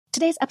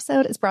Today's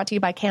episode is brought to you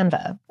by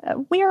Canva.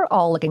 We're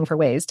all looking for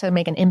ways to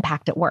make an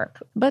impact at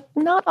work, but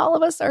not all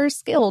of us are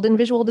skilled in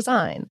visual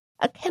design.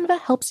 Canva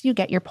helps you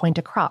get your point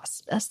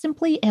across,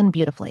 simply and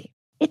beautifully.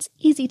 It's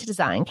easy to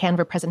design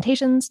Canva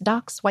presentations,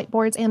 docs,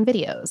 whiteboards, and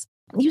videos.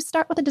 You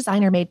start with a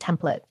designer-made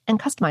template and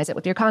customize it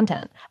with your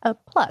content.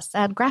 Plus,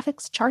 add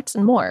graphics, charts,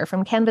 and more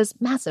from Canva's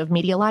massive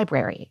media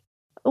library.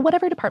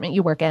 Whatever department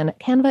you work in,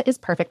 Canva is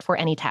perfect for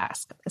any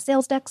task.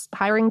 Sales decks,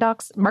 hiring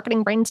docs,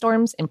 marketing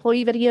brainstorms,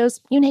 employee videos,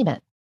 you name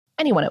it.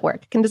 Anyone at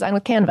work can design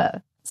with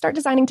Canva. Start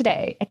designing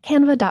today at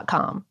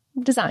canva.com.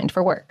 Designed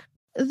for work.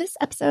 This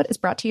episode is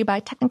brought to you by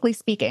Technically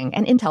Speaking,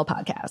 an Intel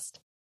podcast.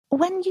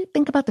 When you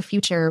think about the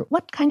future,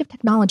 what kind of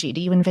technology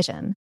do you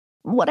envision?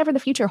 Whatever the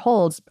future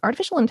holds,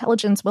 artificial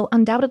intelligence will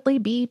undoubtedly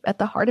be at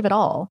the heart of it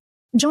all.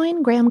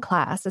 Join Graham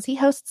Class as he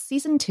hosts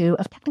Season 2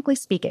 of Technically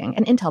Speaking,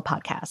 an Intel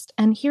podcast,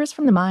 and hears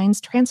from the minds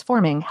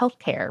transforming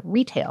healthcare,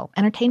 retail,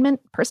 entertainment,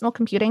 personal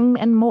computing,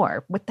 and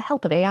more with the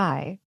help of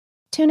AI.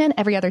 Tune in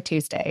every other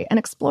Tuesday and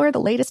explore the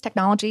latest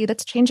technology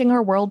that's changing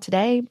our world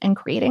today and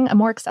creating a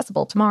more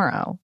accessible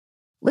tomorrow.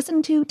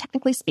 Listen to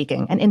Technically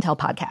Speaking, an Intel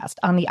podcast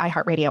on the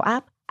iHeartRadio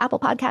app, Apple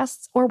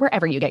Podcasts, or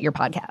wherever you get your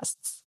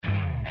podcasts.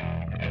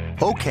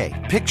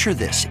 Okay, picture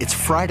this. It's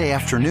Friday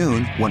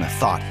afternoon when a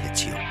thought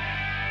hits you.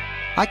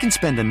 I can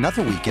spend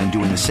another weekend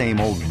doing the same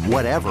old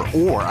whatever,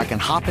 or I can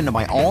hop into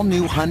my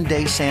all-new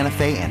Hyundai Santa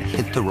Fe and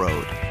hit the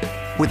road.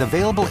 With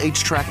available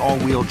H-Track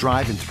all-wheel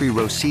drive and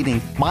 3-row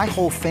seating, my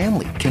whole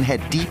family can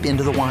head deep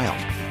into the wild.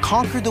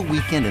 Conquer the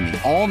weekend in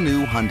the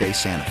all-new Hyundai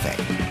Santa Fe.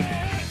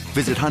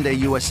 Visit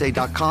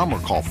HyundaiUSA.com or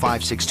call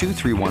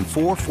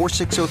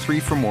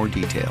 562-314-4603 for more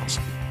details.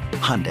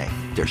 Hyundai,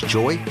 there's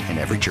joy in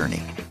every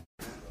journey.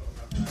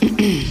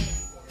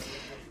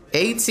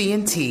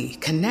 AT&T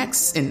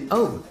connects an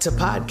ode to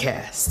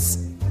podcasts.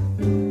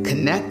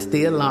 Connect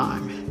the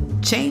alarm.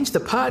 Change the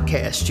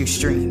podcast you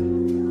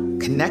stream.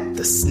 Connect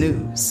the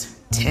snooze.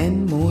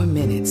 10 more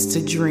minutes to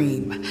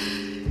dream.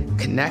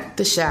 Connect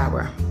the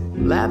shower.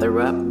 Lather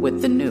up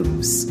with the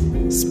news.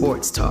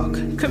 Sports talk,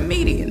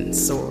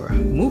 comedians, or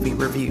movie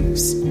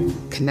reviews.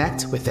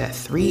 Connect with that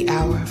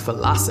 3-hour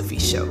philosophy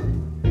show.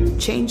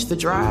 Change the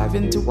drive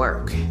into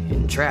work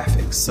in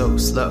traffic so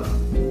slow.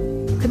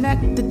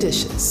 Connect the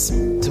dishes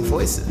to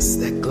voices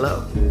that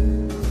glow.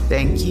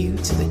 Thank you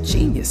to the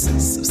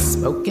geniuses of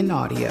spoken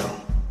audio.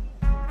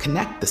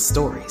 Connect the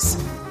stories.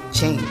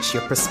 Change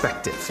your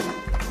perspective.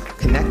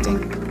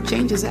 Connecting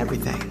changes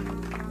everything.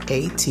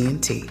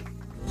 AT&T.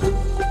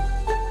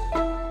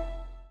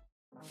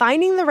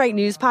 Finding the right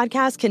news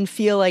podcast can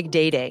feel like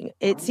dating.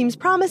 It seems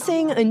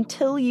promising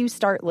until you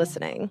start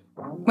listening.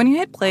 When you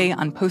hit play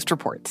on Post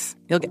Reports,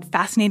 you'll get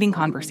fascinating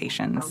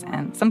conversations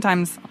and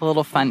sometimes a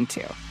little fun,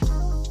 too.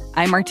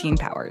 I'm Martine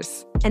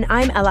Powers. And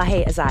I'm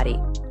Elahe Azadi.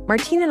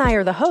 Martine and I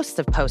are the hosts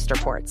of Post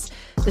Reports.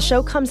 The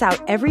show comes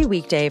out every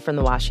weekday from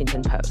The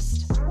Washington Post.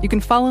 You can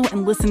follow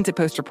and listen to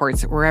Post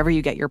Reports wherever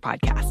you get your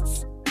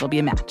podcasts. It'll be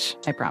a match,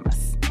 I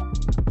promise.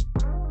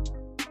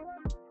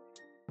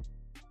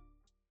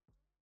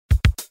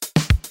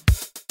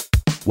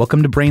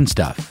 Welcome to Brain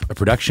Stuff, a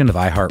production of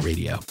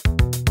iHeartRadio.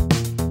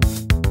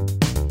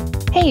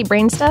 Hey,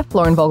 Brain Stuff,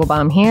 Lauren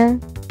Vogelbaum here.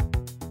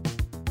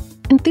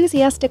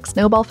 Enthusiastic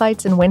snowball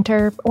fights in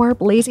winter or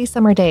lazy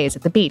summer days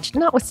at the beach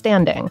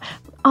notwithstanding,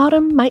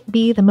 autumn might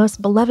be the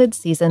most beloved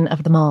season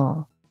of them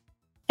all.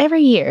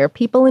 Every year,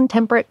 people in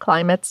temperate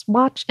climates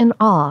watch in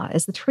awe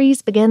as the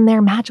trees begin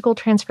their magical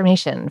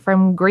transformation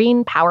from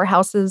green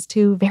powerhouses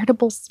to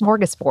veritable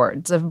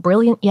smorgasbords of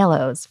brilliant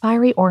yellows,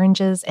 fiery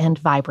oranges, and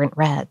vibrant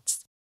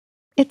reds.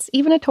 It's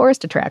even a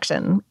tourist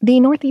attraction.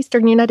 The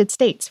northeastern United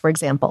States, for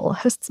example,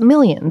 hosts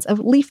millions of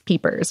leaf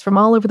peepers from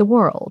all over the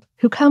world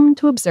who come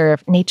to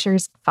observe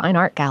nature's fine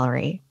art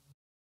gallery.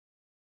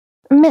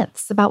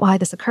 Myths about why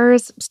this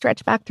occurs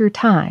stretch back through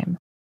time.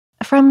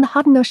 From the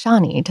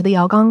Haudenosaunee to the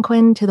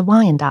Algonquin to the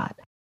Wyandot,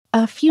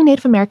 a few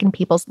Native American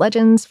people's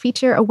legends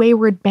feature a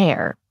wayward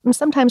bear,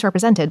 sometimes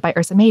represented by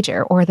Ursa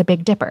Major or the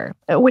Big Dipper,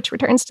 which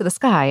returns to the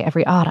sky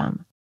every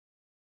autumn.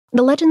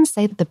 The legends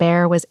say that the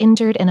bear was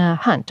injured in a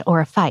hunt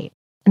or a fight,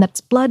 and that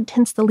its blood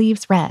tints the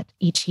leaves red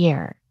each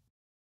year.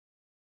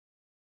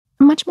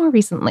 Much more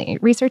recently,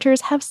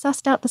 researchers have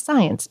sussed out the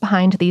science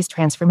behind these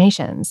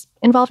transformations,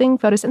 involving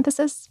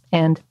photosynthesis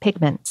and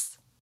pigments.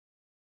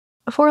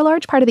 For a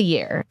large part of the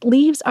year,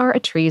 leaves are a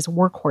tree's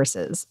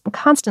workhorses,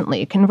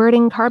 constantly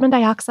converting carbon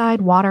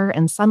dioxide, water,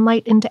 and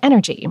sunlight into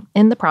energy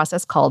in the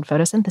process called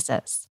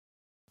photosynthesis.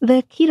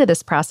 The key to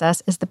this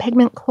process is the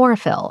pigment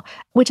chlorophyll,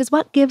 which is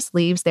what gives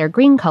leaves their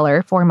green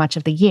color for much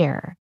of the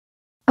year.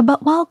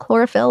 But while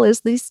chlorophyll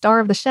is the star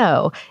of the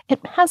show,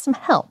 it has some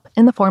help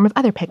in the form of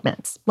other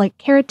pigments, like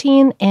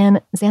carotene and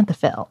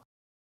xanthophyll.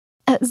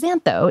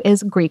 Xantho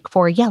is Greek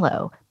for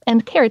yellow,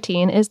 and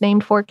carotene is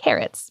named for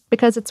carrots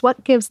because it's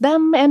what gives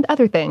them and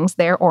other things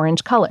their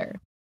orange color.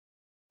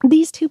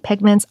 These two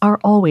pigments are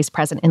always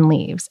present in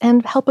leaves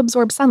and help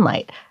absorb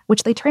sunlight,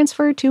 which they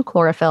transfer to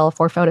chlorophyll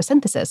for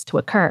photosynthesis to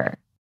occur.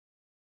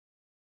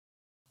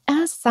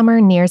 As summer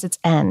nears its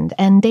end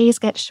and days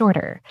get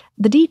shorter,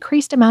 the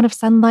decreased amount of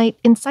sunlight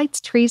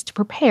incites trees to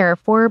prepare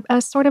for a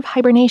sort of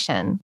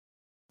hibernation.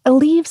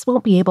 Leaves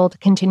won't be able to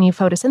continue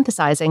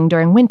photosynthesizing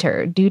during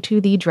winter due to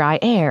the dry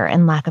air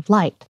and lack of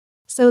light,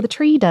 so the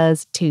tree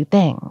does two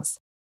things.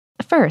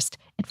 First,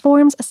 it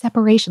forms a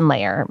separation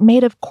layer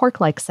made of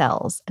cork-like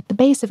cells at the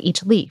base of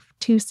each leaf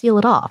to seal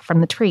it off from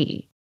the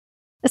tree.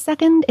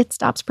 Second, it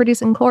stops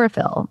producing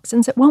chlorophyll,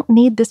 since it won't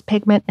need this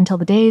pigment until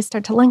the days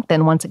start to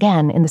lengthen once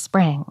again in the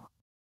spring.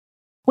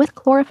 With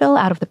chlorophyll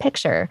out of the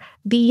picture,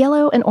 the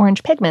yellow and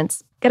orange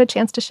pigments get a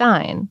chance to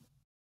shine.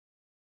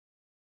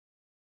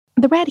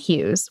 The red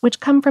hues, which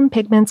come from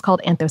pigments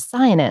called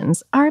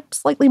anthocyanins, are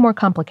slightly more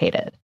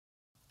complicated.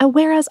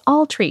 Whereas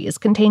all trees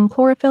contain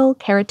chlorophyll,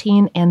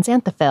 carotene, and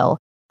xanthophyll,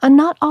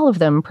 not all of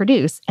them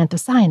produce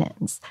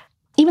anthocyanins.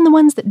 Even the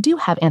ones that do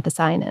have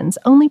anthocyanins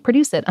only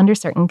produce it under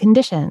certain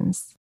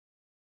conditions.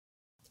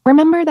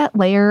 Remember that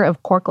layer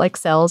of cork-like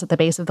cells at the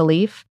base of the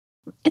leaf?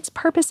 Its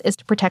purpose is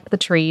to protect the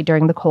tree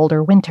during the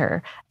colder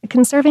winter,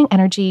 conserving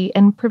energy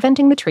and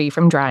preventing the tree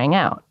from drying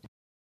out.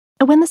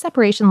 When the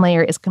separation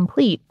layer is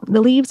complete, the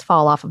leaves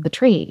fall off of the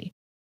tree.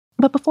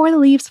 But before the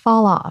leaves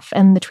fall off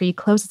and the tree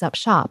closes up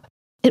shop,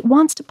 it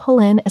wants to pull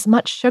in as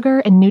much sugar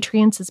and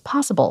nutrients as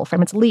possible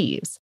from its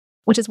leaves,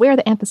 which is where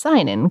the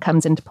anthocyanin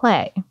comes into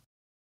play.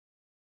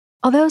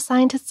 Although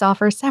scientists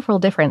offer several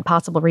different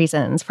possible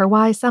reasons for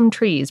why some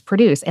trees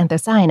produce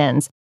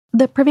anthocyanins,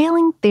 the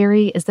prevailing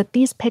theory is that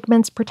these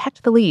pigments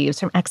protect the leaves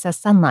from excess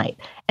sunlight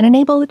and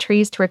enable the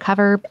trees to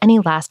recover any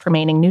last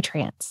remaining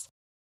nutrients.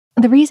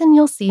 The reason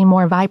you'll see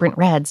more vibrant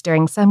reds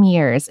during some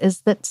years is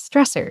that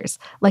stressors,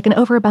 like an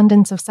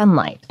overabundance of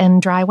sunlight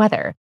and dry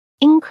weather,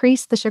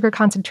 increase the sugar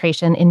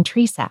concentration in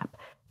tree sap,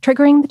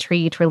 triggering the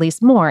tree to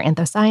release more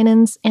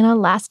anthocyanins in a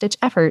last-ditch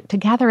effort to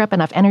gather up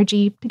enough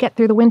energy to get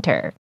through the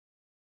winter.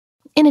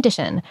 In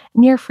addition,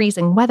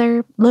 near-freezing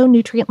weather, low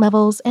nutrient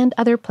levels, and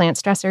other plant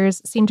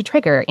stressors seem to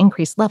trigger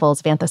increased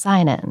levels of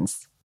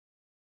anthocyanins.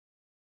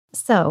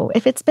 So,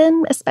 if it's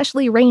been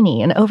especially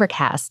rainy and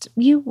overcast,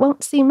 you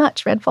won't see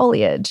much red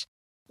foliage.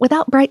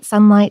 Without bright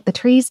sunlight, the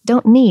trees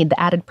don't need the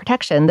added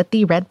protection that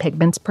the red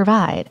pigments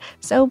provide,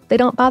 so they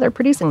don't bother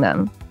producing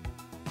them.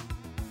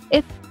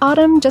 If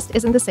autumn just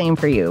isn't the same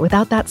for you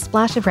without that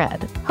splash of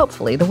red,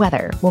 hopefully the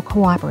weather will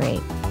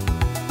cooperate.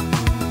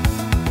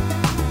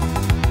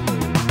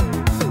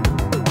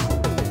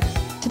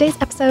 Today's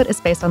episode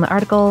is based on the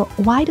article,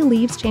 Why Do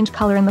Leaves Change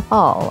Color in the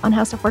Fall? On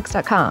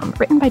HowStuffWorks.com,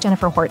 written by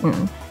Jennifer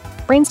Horton.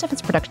 Brainstuff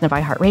is a production of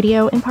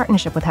iHeartRadio in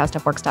partnership with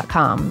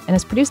HowStuffWorks.com and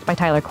is produced by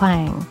Tyler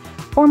Klang.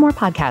 For more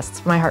podcasts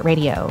from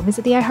iHeartRadio,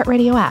 visit the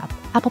iHeartRadio app,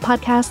 Apple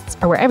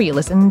Podcasts, or wherever you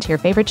listen to your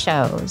favorite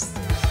shows.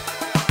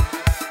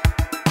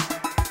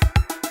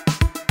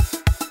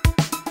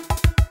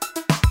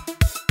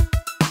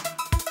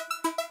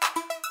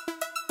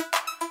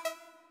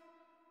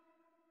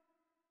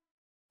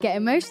 Get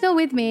emotional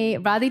with me,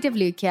 Radhi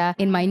Devlukia,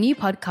 in my new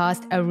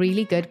podcast, A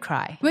Really Good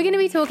Cry. We're going to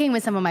be talking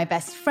with some of my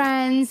best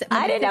friends.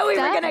 I didn't know we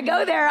were going to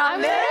go there on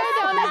this.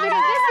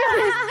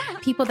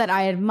 People that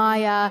I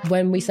admire.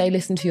 When we say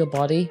listen to your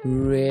body,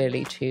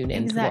 really tune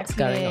into what's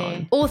going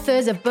on.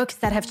 Authors of books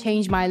that have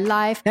changed my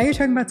life. Now you're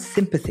talking about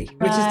sympathy,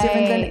 which is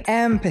different than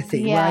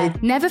empathy,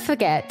 right? Never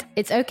forget,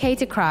 it's okay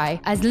to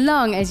cry as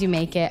long as you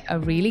make it a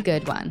really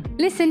good one.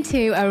 Listen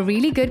to A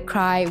Really Good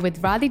Cry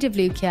with Radhi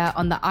Devlukia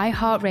on the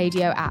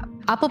iHeartRadio app,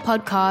 Apple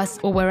Podcasts,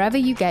 or wherever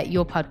you get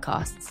your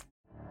podcasts.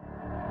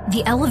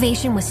 The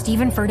Elevation with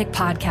Stephen Furtick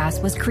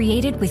podcast was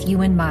created with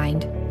you in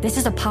mind. This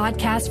is a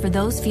podcast for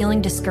those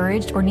feeling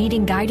discouraged or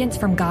needing guidance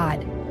from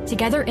God.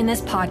 Together in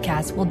this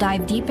podcast, we'll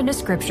dive deep into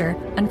scripture,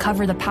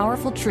 uncover the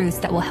powerful truths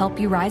that will help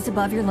you rise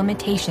above your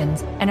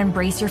limitations and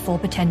embrace your full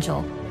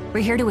potential.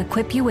 We're here to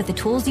equip you with the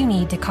tools you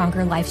need to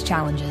conquer life's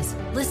challenges.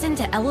 Listen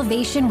to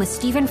Elevation with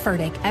Stephen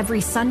Furtick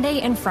every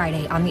Sunday and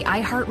Friday on the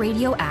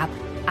iHeartRadio app,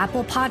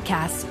 Apple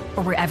Podcasts,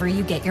 or wherever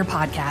you get your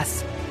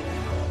podcasts.